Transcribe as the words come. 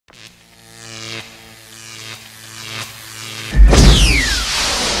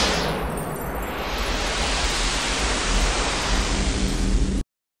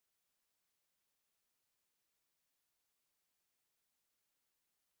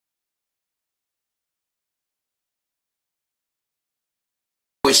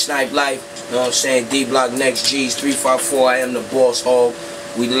With Snyp Life, you know what I'm saying? D-Block Next G's 354. I am the boss hog.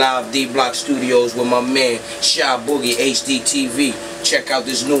 We live D-Block Studios with my man Shy Boogie HDTV. Check out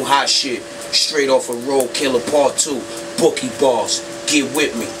this new hot shit straight off of Road Killer Part 2. Bookie Boss, get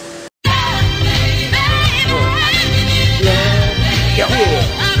with me.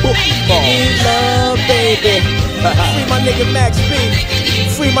 Bookie Boss, love baby. Free my nigga Max B.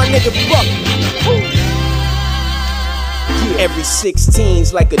 Free my nigga Buck. Every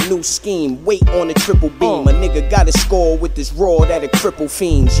 16's like a new scheme. Wait on the triple beam. A nigga gotta score with this raw that'll cripple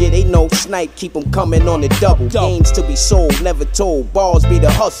fiends. Yeah, they know Snyp keep them coming on the double. Games to be sold, never told. Bars be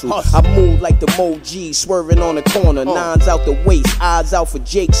the hustle. I move like the Mo G, swerving on the corner. Nines out the waist, eyes out for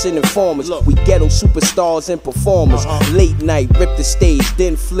Jakes and informers. We ghetto superstars and performers. Late night, rip the stage,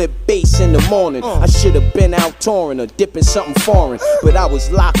 then flip bass in the morning. I should've been out touring or dipping something foreign, but I was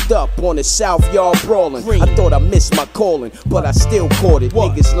locked up on the South Yard brawling. I thought I missed my calling, but I still caught it.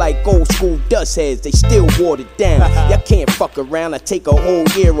 Niggas like old school dust heads, they still watered down. Y'all can't fuck around, I take a whole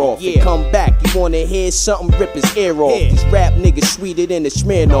year off and come back. You wanna hear something, rip his ear off. These rap niggas sweeter than the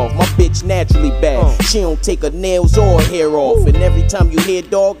Smirnoff. My bitch naturally bad, she don't take her nails or her hair off. And every time you hear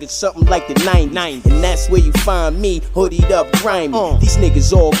dog, it's something like the 90s. And that's where you find me, hoodied up, grimy. These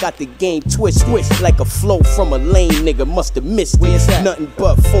niggas all got the game twisted, like a flow from a lame nigga must've missed it. Nothing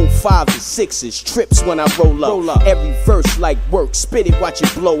but 4, 5, and 6s, trips when I roll up. Every verse like work, spit it, watch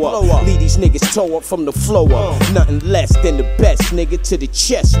it blow up. Leave these niggas toe up from the flow up. Nothing less than the best, nigga, to the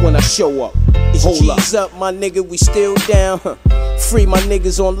chest when I show up. It's G's up, my nigga, we still down, Free my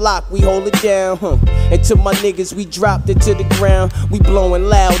niggas on lock, we hold it down, And to my niggas, we dropped it to the ground. We blowing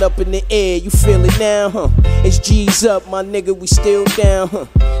loud up in the air, you feel it now, It's G's up, my nigga, we still down,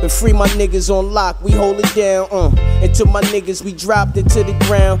 And free my niggas on lock, we hold it down, And to my niggas, we dropped it to the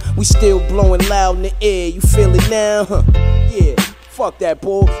ground. We still blowing loud in the air, you feel it now, Yeah, fuck that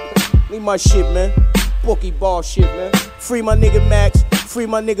bull. Leave my shit, man. Bookie Boss shit, man. Free my nigga Max, free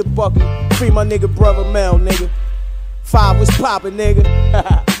my nigga Bucky, free my nigga brother Mel, nigga. 5 was poppin', nigga.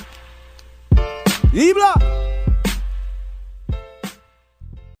 D-Block.